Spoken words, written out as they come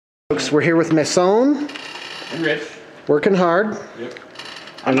Folks, we're here with Mason. And Rich. Working hard. Yep.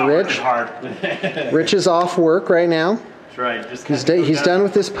 And Rich. Hard. Rich is off work right now. That's right. Just He's done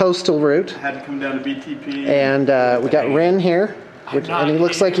with this postal route. Had to come down to BTP. And we got Ren here. And he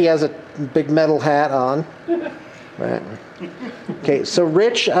looks like he has a big metal hat on. Right. Okay, so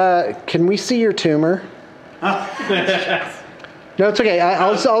Rich, can we see your tumor? No, it's okay.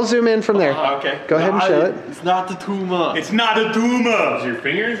 I'll zoom in from there. Okay. Go ahead and show it. It's not the tumor. It's not a tumor. Is your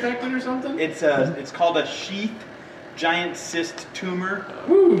finger infected or something? It's called a sheath giant cyst tumor.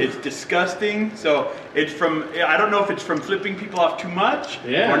 Ooh. It's disgusting. So it's from, I don't know if it's from flipping people off too much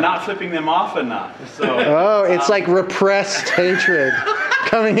or not flipping them off enough. So Oh, it's like repressed hatred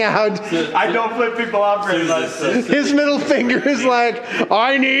coming out. I don't flip people off very much. So. His middle finger is like,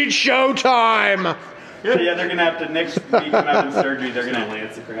 I need showtime. Yeah, they're gonna have to next week. I'm having surgery. They're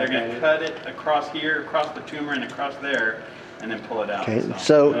gonna cut it across here, across the tumor, and across there, and then pull it out. Okay.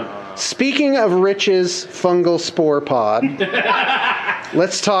 So speaking of Rich's fungal spore pod,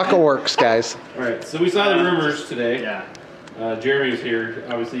 let's talk orcs, guys. All right. So we saw the rumors today. Yeah. Jeremy's here.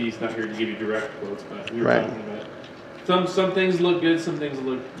 Obviously, he's not here to give you direct quotes, but we were Right. talking about some things look good, some things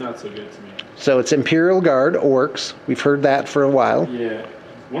look not so good to me. So it's Imperial Guard orcs. We've heard that for a while. Yeah.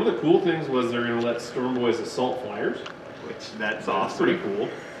 One of the cool things was they're going to let Storm Boys assault flyers, Which that's so that's awesome. pretty cool.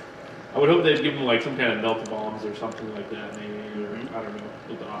 I would hope they'd give them like some kind of melt bombs or something like that, maybe, or I don't know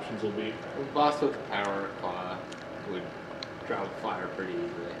what the options will be. A boss with a power claw would drop a flyer pretty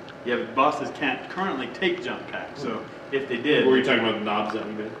easily. Yeah, but bosses can't currently take jump packs. So if they did, Were you talking about the knobs that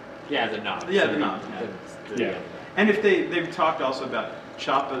we did? Yeah, the knobs. Yeah, the knobs, Yeah. And if they've talked also about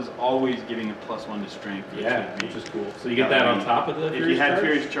Choppa's always giving a +1 to strength. Yeah, which is cool. So you get that on top of the If you had charge?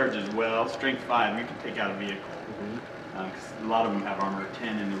 Furious Charge as well, strength 5, you can take out a vehicle. Because a lot of them have armor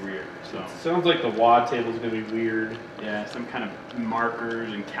 10 in the rear. So Sounds like the WAD table is going to be weird. yeah, some kind of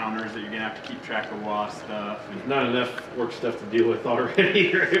markers and counters that you're gonna have to keep track of WA stuff. And Not enough work stuff to deal with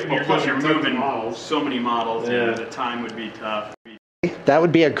already. Right? well, plus you're moving models. so many models. Yeah. Yeah, the time would be tough. That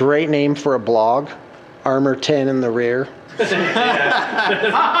would be a great name for a blog. Armor 10 in the rear. What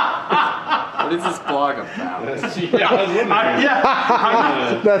is this blog about? Yeah, I was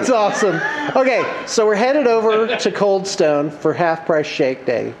wondering. That's awesome. Okay, so we're headed over to Cold Stone for Half Price Shake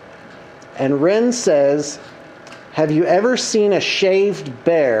Day. And Ren says, have you ever seen a shaved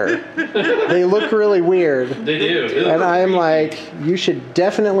bear? They look really weird. They do. They look And I'm creepy. like, you should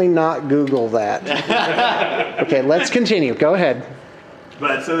definitely not Google that. Okay, let's continue. Go ahead.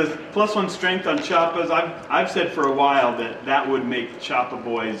 But so there's +1 strength on Choppas. I've said for a while that would make Choppa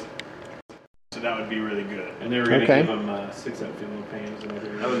boys, so that would be really good. And they were going to Okay. give them 6 out feeling pains and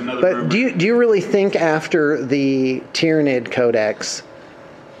everything. That was another But rumor. do you really think after the Tyranid Codex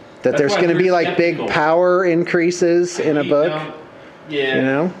that there's why going to be we're like big skeptical. power increases in a book? Yeah. You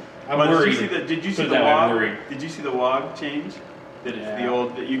know? I'm But worried. Did you see Put the that way, I'm WOG? worried. Did you see the WOG change? That it's the Yeah.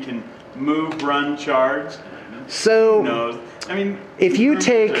 old that you can move, run, charge. So No, I mean, if you rumors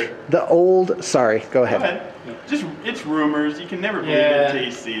take are- the old, sorry, go go ahead. ahead. Just it's rumors. You can never believe Yeah. it until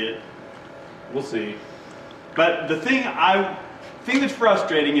you see it. We'll see. But the thing that's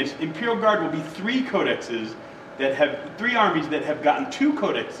frustrating is Imperial Guard will be 3 codexes that have 3 armies that have gotten 2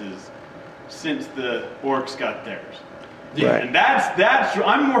 codexes since the orcs got theirs. Yeah. Right. And that's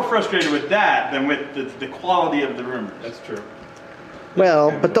I'm more frustrated with that than with the quality of the rumors. That's true.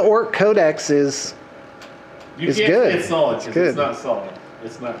 Well, but the Orc Codex is You It's can't good. say it's solid It's because good. it's not solid.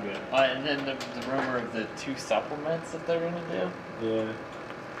 It's not good. And then the rumor of the 2 supplements that they're gonna do. Yeah.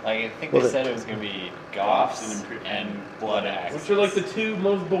 Like I think Well, they said it was gonna be Goths and and Blood Axes. Which are like the 2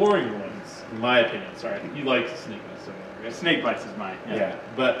 most boring ones, in my opinion. Sorry, you like Snake Eyes so much, right? Snake bites is mine. Yeah,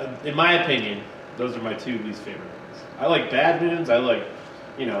 but in my opinion, those are my 2 least favorite ones. I like Bad Moons. I like,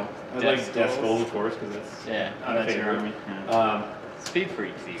 I Death like Death Skulls. Skulls, of course, because that's Yeah. Oh, my that's your favorite. army. Yeah. Speed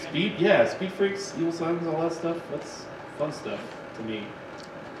Freaks even. Speed Freaks, Evil Sons, all that stuff. That's fun stuff to me,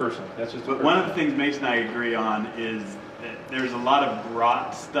 personally. That's just. But one of the things Mason and I agree on is that there's a lot of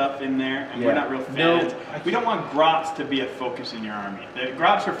grot stuff in there, and we're Yeah. not real No, fans. We don't want grots to be a focus in your army. The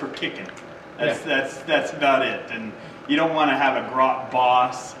grots are for kicking. That's about it. And you don't want to have a grot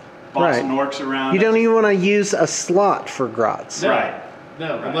boss Right. and orcs around. you don't even want to use a slot for grots. No. Right.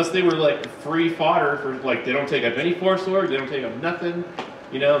 No, Right. unless they were like free fodder for like they don't take up any force org, they don't take up nothing.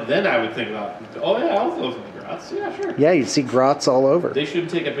 Then I would think about, oh yeah, I'll throw some grots. Yeah, sure. Yeah, you'd see grots all over. They shouldn't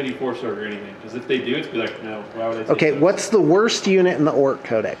take up any force org or anything, because if they do, it's be like, no, why would I take Okay, those? what's the worst unit in the Orc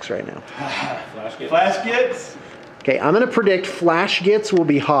Codex right now? Flash Gate? Flash gets. Okay, I'm going to predict Flash Gits will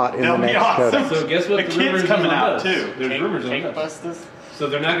be hot in They'll the be next awesome. Codex. So guess what The the, kid's rumors coming on out, those? too. There's rumors on Cake those. Busters? So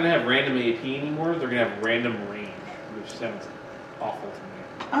they're not going to have random AP anymore. They're going to have random range, which sounds awful to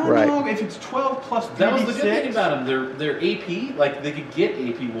me. I don't Right. know if it's 12 plus 36. That was the good thing about them. They're AP. Like they could get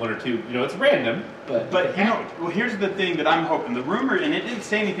AP 1 or 2. You know, it's random, but you know, well, here's the thing that I'm hoping. The rumor, and it didn't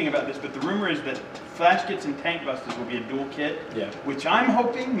say anything about this, but the rumor is that Flash Kits and Tank Busters will be a dual kit. Yeah. Which I'm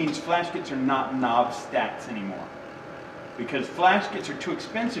hoping means Flash Kits are not knob stats anymore. Because Flash Kits are too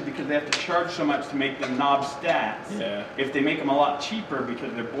expensive because they have to charge so much to make them knob stats. Yeah. If they make them a lot cheaper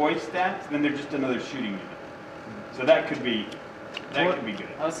because they're boy stats, then they're just another shooting unit. So that could be good.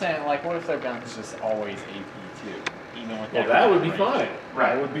 I was saying, like, what if their gun's just always AP too, even with well, that would be fine.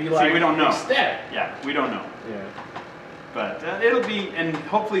 Right. That would be See, like we don't know. Stat. Yeah, we don't know. Yeah. But it'll be, and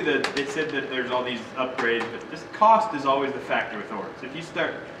hopefully they said that there's all these upgrades, but this cost is always the factor with orcs. If you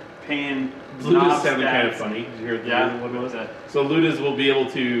start paying Ludas sounded kind of funny. Did you hear what the Yeah. Luda one was? So Ludas will be able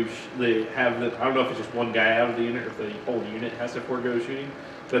to, they have the, I don't know if it's just one guy out of the unit or if the whole unit has to forego shooting,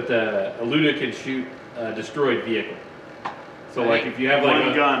 but a Luda can shoot a destroyed vehicle. So like if you have like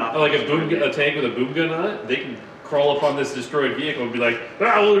One gun off like the a tank with a boom gun on it, they can crawl up on this destroyed vehicle and be like,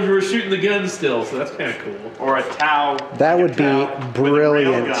 well, we're shooting the gun still, so that's kind of cool. Or a Tau. That like would a be Tau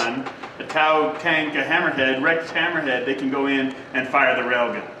brilliant. With a railgun, a Tau tank, a hammerhead, wrecked hammerhead, they can go in and fire the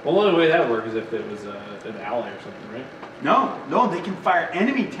railgun. Well, the only way that would work is if it was an ally or something, right? No, they can fire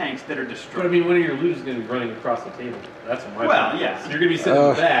enemy tanks that are But I destroyed. mean, one of your loot is going to be running across the table. That's what my Well, point yeah. is. You're going to be sitting in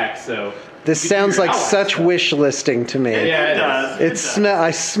the back, so This you can do sounds your like ally such stuff. wish listing to me. Yeah, It does.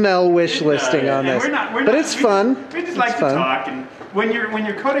 I smell wish It listing does. on And this. we're But not- it's fun. We just It's like to fun. talk, and when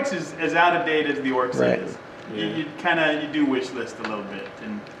your codex is as out of date as the orcs Right. is, Yeah. you kind of you do wish list a little bit.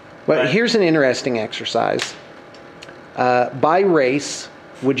 But here's an interesting exercise. By race,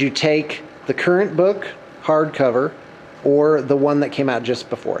 would you take the current book, hardcover, or the one that came out just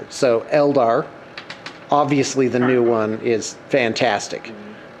before it? So Eldar, obviously the new one is fantastic.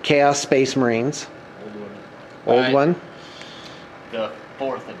 Chaos Space Marines, old one. The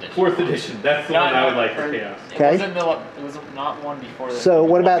 4th edition. 4th edition. That's the one I would like for Chaos. Okay. It was not one before this. So it was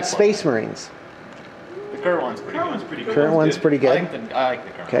what one about before Space that. Marines? The current one's pretty That good. one's pretty good. Current one's pretty I good. like the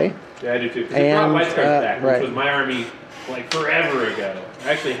current Okay. one. Yeah, I do too. 'Cause And, they brought White Scars back, which right. was my army like forever ago.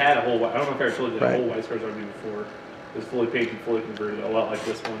 I actually had a whole. I don't know if I ever told you that Right. a whole White Scars army before. It was fully painted, fully converted, a lot like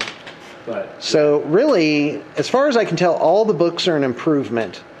this one. But So really, as far as I can tell, all the books are an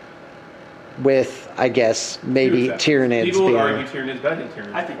improvement with, I guess, maybe Tyranids People would being... argue Tyranids, but I think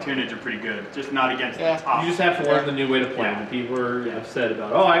Tyranids. I think Tyranids are pretty good, just not against Yeah. the top. You just have to learn the new way to play them. People are upset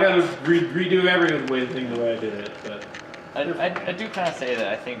about, oh, I got to redo every way thing the way I did it. But I do kind of say that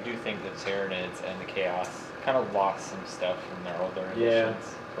I do think that Tyranids and the Chaos kind of lost some stuff from their older Yeah.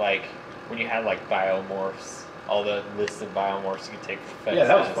 editions. Like when you had like biomorphs, all the lists of biomorphs you could take for fences. yeah,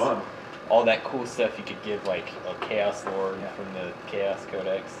 that was fun. All that cool stuff you could give like a Chaos Lord Yeah. from the Chaos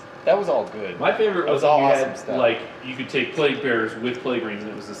Codex. That was all good. My favorite That was was all when you awesome had, stuff. like, you could take Plague Bearers with Plague Rings and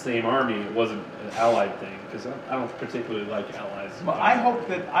it was the same army. It wasn't an allied thing, because I don't particularly like allies. Well, I hope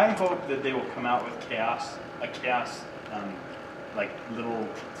that they will come out with a chaos, like little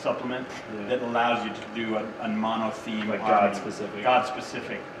supplement Yeah. that allows you to do a mono theme, Like army. God-specific. God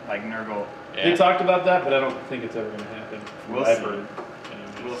specific, like Nurgle. Yeah. They talked about that, but I don't think it's ever going to happen. from We'll what I've see. heard.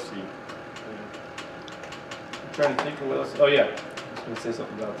 Anyways. We'll see. I'm trying to think of what else. Oh, yeah. I was going to say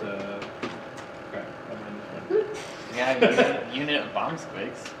something about the. Crap, never mind this one. Yeah, unit of bomb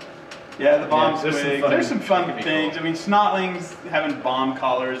squigs. Yeah, the bomb there's some squig. fun- There's some fun could be things. cool. I mean, Snotlings having bomb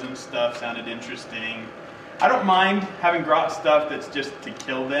collars and stuff sounded interesting. I don't mind having Grot stuff that's just to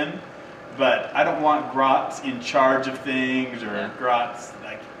kill them, but I don't want Grots in charge of things or Yeah. Grots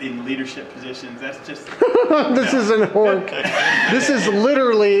like in leadership positions. That's just This is an orc. This is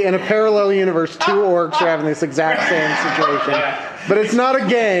literally in a parallel universe. Two orcs are having this exact same situation. But it's not a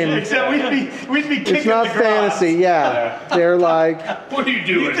game. except we'd be kicking It's not the Grots. fantasy. Yeah. They're like, What are you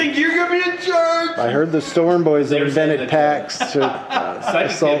doing? You think you're gonna be in charge? I heard the Storm Boys They were saying invented that, packs to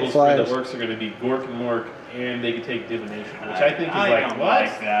Psychic assault tables for the flyers. orcs are going to be Gork and Mork, and they can take divination, which I think is I like, don't what?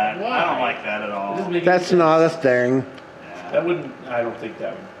 like that. Why? I don't like that at It all. doesn't make any That's sense. not a thing. That wouldn't. I don't think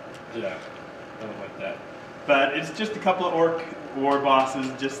that would. Yeah, I don't like that. But it's just a couple of orc war bosses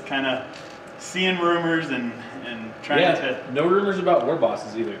just kind of seeing rumors and trying Yeah, to. no rumors about war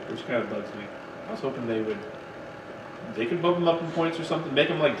bosses either, which kind of bugs me. I was hoping they could bump them up in points or something, make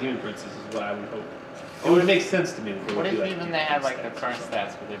them like demon princes is what I would hope. It would make sense to me. That they What would if be like even demon they had prince like the stats. current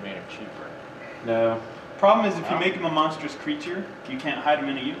stats, but they made them cheaper? No. Problem is, if you Oh. make them a monstrous creature, you can't hide them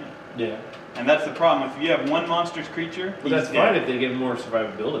in a unit. Yeah. And that's the problem. If you have one monstrous creature, But he's that's dead. fine if they get more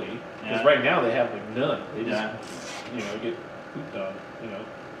survivability. Because Yeah. right now they have like none. They just, Yeah. get pooped on.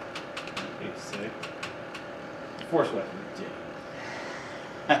 Hate to say. The force weapon.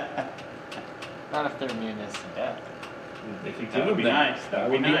 Yeah. Not if they're immune to death. They can give That would them be that. nice. That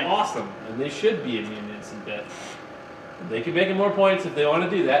would be awesome, and they should be immune to instant death. They could make it more points if they want to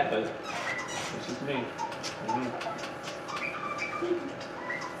do that, but it's just me.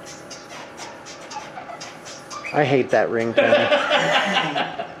 I hate that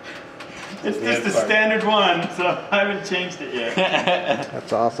ringtone. It's just the standard one, so I haven't changed it yet.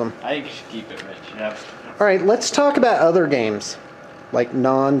 That's awesome. I think you should keep it, Rich. Yep. All right, let's talk about other games, like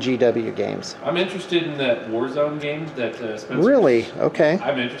non-GW games. I'm interested in that Warzone game that Spencer. Really? Okay.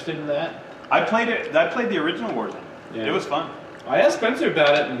 I'm interested in that. I played it. I played the original Warzone. Yeah. It was fun. I asked Spencer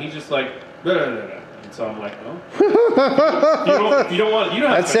about it, and he's just like, blah, blah, blah, blah. And so I'm like, oh. If you don't want, you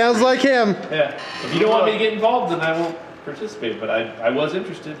don't have That to. sounds like him. Yeah. If you don't want me to get involved, then I won't participate. But I was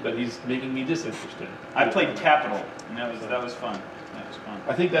interested, but he's making me disinterested. I played Capital, and that was fun. That was fun.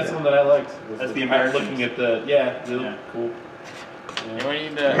 I think that's the one that I liked. That's the Americans. Looking at the they look Yeah. cool. You want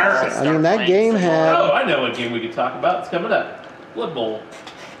need to America. start I mean, that playing game some had- more. Oh, I know what game we could talk about. It's coming up. Blood Bowl.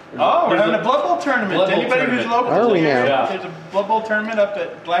 Oh, we're There's having a Blood Bowl tournament. Blood Bowl Anybody tournament. who's local Are to we here, now? there's a Blood Bowl tournament up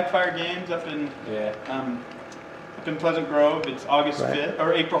at Blackfire Games up in Yeah. Pleasant Grove. It's August Right. 5th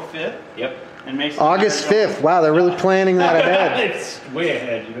or April 5th. Yep. And Mason. August 5th. Wow, they're really planning that ahead. It's way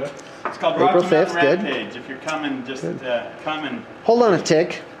ahead, you know. It's called April Rocky 5th, Mountain good. Rampage. If you're coming, just come and. Hold on a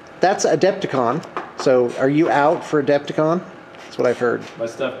tick. That's Adepticon. So are you out for Adepticon? That's what I've heard. My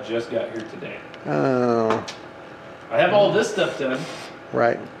stuff just got here today. Oh, I have all this stuff done,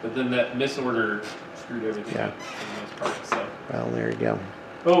 right. but then that misorder screwed everything Yeah. up for the most part. So, Well, there you go.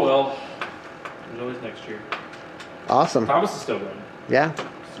 oh well. There's always next year. Awesome. Thomas is still going Yeah.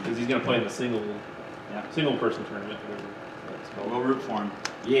 because he's gonna play in the single person tournament. That's We'll called. root for him.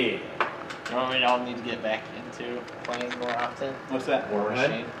 Yeah. You know what we all need to get back into playing more often? What's that? War What?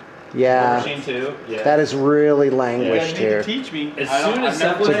 Machine. Yeah. Machine 2. Yeah. That is really You guys languished need here. to teach me. As I don't- soon as I've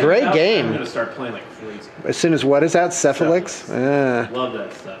never Cephalix It's a great comes out, game. I'm gonna start playing like crazy. As soon as what is that? Cephalix? Love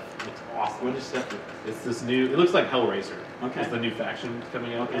that stuff. It's awesome. What is Cephalix? It's this new. It looks like Hellraiser. Okay. It's the new faction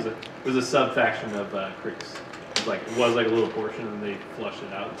coming out. There's a sub faction of Pics. It was like a little portion, and they flushed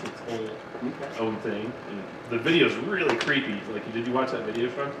it out into its whole own thing. And the video's really creepy. Like, did you watch that video,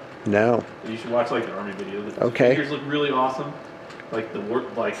 Shawn? No. You should watch like the army video. The Okay. figures look really awesome. Like the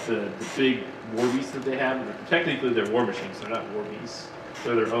big war beasts that they have. Technically, they're war machines. They're not war beasts.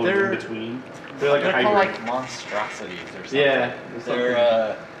 They're their own They're- in between. They're like a They're called hybrid. like monstrosities or something. Yeah.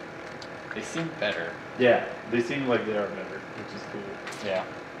 They're they seem better. Yeah, they seem like they are better, which is cool. Yeah.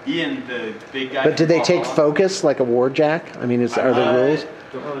 Ian, the big guy. But did they from take Valhalla. focus like a warjack? I mean, are there rules?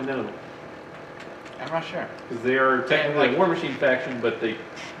 Don't really know. I'm not sure. Because they are technically like- a War Machine faction, but they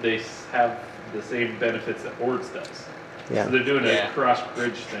have the same benefits that Hordes does. Yeah. So they're doing Yeah. a cross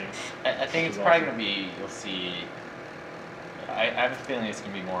bridge thing. I think it's Is probably awesome. gonna be. You'll see. I have a feeling it's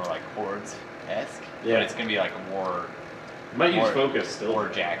gonna be more like Hordes-esque. Yeah. But it's gonna be like a war. You might use Or- focus still.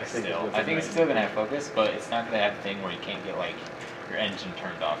 Warjack I think still. that's I think it's what still they gonna might have focus, but it's not gonna have a thing where you can't get like your engine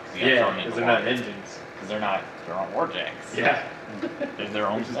turned off because you Yeah, got thrown because into they're not water. engines. Because they're not warjacks. Yeah. They're their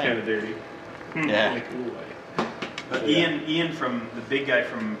own Which is thing. kind of dirty. In Yeah. a cool way. But Yeah. Ian from the big guy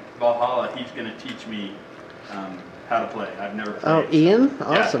from Valhalla, he's going to teach me how to play. I've never played. Oh, Ian?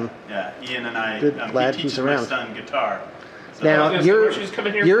 Awesome. Yeah, Ian and I. Good, glad he he's teaches around. my son guitar. So Now, I was gonna say, she's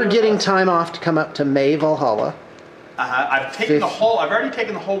coming here you're for getting us. time off to come up to May Valhalla. I've taken the Fifth- whole. I've already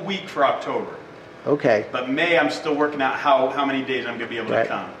taken the whole week for October. Okay. But May, I'm still working out how many days I'm going to be able Right. to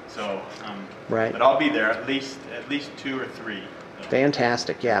come. So. Right. But I'll be there at least 2 or 3. So.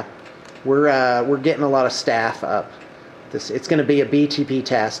 Fantastic. Yeah. We're getting a lot of staff up. It's going to be a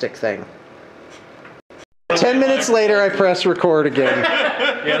BTP-tastic thing. 10 minutes later, I press record again.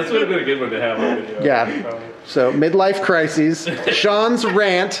 Yeah, this would have been a good one to have on video. Yeah. Probably. So, midlife crises. Sean's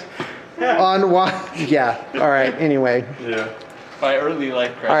rant on why. Yeah. All right. Anyway. Yeah. By early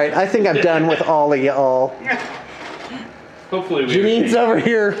life crisis. All right. I think I'm done with all of y'all. Hopefully we. Janine's over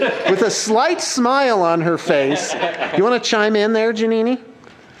here with a slight smile on her face. You want to chime in there, Janine?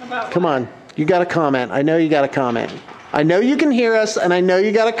 Come on. You got a comment. I know you got a comment. I know you can hear us, and I know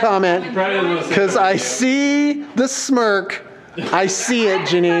you got a comment Probably doesn't want to say because I see the smirk. I see it, My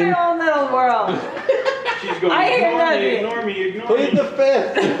Janine. own little world. She's going, I hear nothing. ignore me, ignore me. the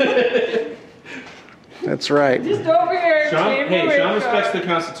fifth. That's right. Just over here. Sean, Chamber hey, Sean Ridge respects Road. the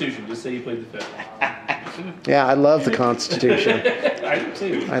Constitution. Just say you played the fifth. Yeah, I love the Constitution. I do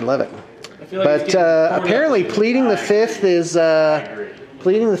too. I love it. I feel like it's But getting torn apparently, up. pleading the fifth is agree.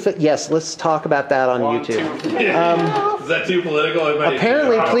 pleading the fifth. Yes, let's talk about that on YouTube. Is that too political? It might-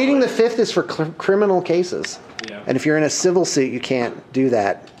 Apparently, pleading the fifth is for criminal cases. Yeah. And if you're in a civil suit, you can't do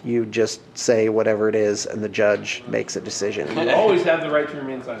that. You just say whatever it is, and the judge makes a decision. You always have the right to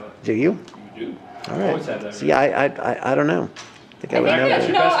remain silent. Do you? You do. All Always have right. that. See, I don't know. I think I would know That's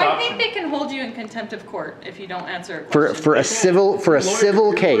that. your best I option. think they can hold you in contempt of court if you don't answer a For question. for a civil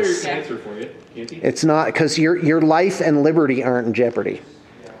Your lawyer case. can answer for you, can't he? It's not because your life and liberty aren't in jeopardy.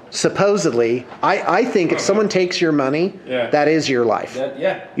 Supposedly, I think if someone takes your money, Yeah. that is your life.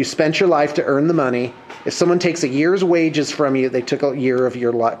 Yeah. You spent your life to earn the money. If someone takes a year's wages from you, they took a year of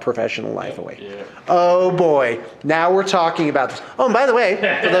your professional life away. Yeah. Oh boy, now we're talking about this. Oh, and by the way,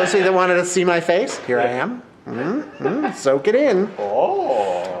 for those of you that wanted to see my face, here I am. Soak it in.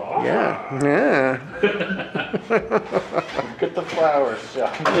 Oh. Yeah. Look at the flowers,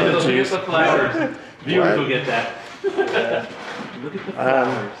 Shawn. Look at the flowers. Viewers What? will get that. Look at the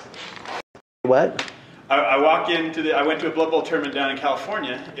flowers. What? I walk into I went to a Blood Bowl tournament down in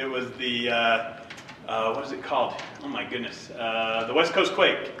California. It was the, what is it called? Oh my goodness. The West Coast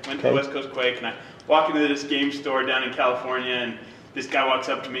Quake. Went to the West Coast Quake, and I walk into this game store down in California, and this guy walks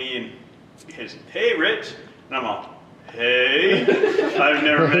up to me and he says, "Hey, Rich." And I'm all, "Hey, I've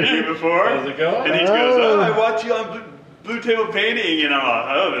never met you before." How's it going? And he goes, "Oh, I watch you on Blue Table Painting." And I'm all,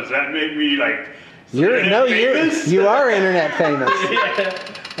 "Oh, does that make me like famous?" You are internet famous. Yeah.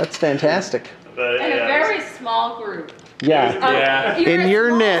 That's fantastic. But, In a yeah, very small group. Yeah. Yeah. You're In a your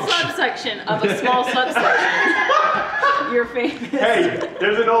small niche. subsection of a small subsection. You're famous. Hey,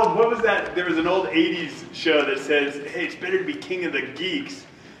 there's an old, what was that? There was an old 80s show that says, "Hey, it's better to be king of the geeks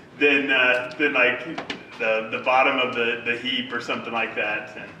than like the bottom of the heap," or something like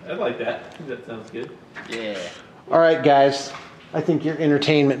that. And I like that. That sounds good. Yeah. All right, guys. I think your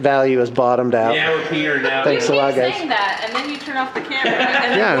entertainment value has bottomed out. Yeah, we're petering now. Thanks a You lot, keep guys. saying that, and then you turn off the camera,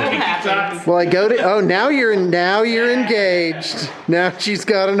 and Yeah. then what happens? Well, I go to. Oh, now you're engaged. Now she's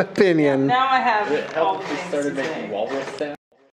got an opinion. Now I Would it have all help the if we things started to making say. walrus sounds?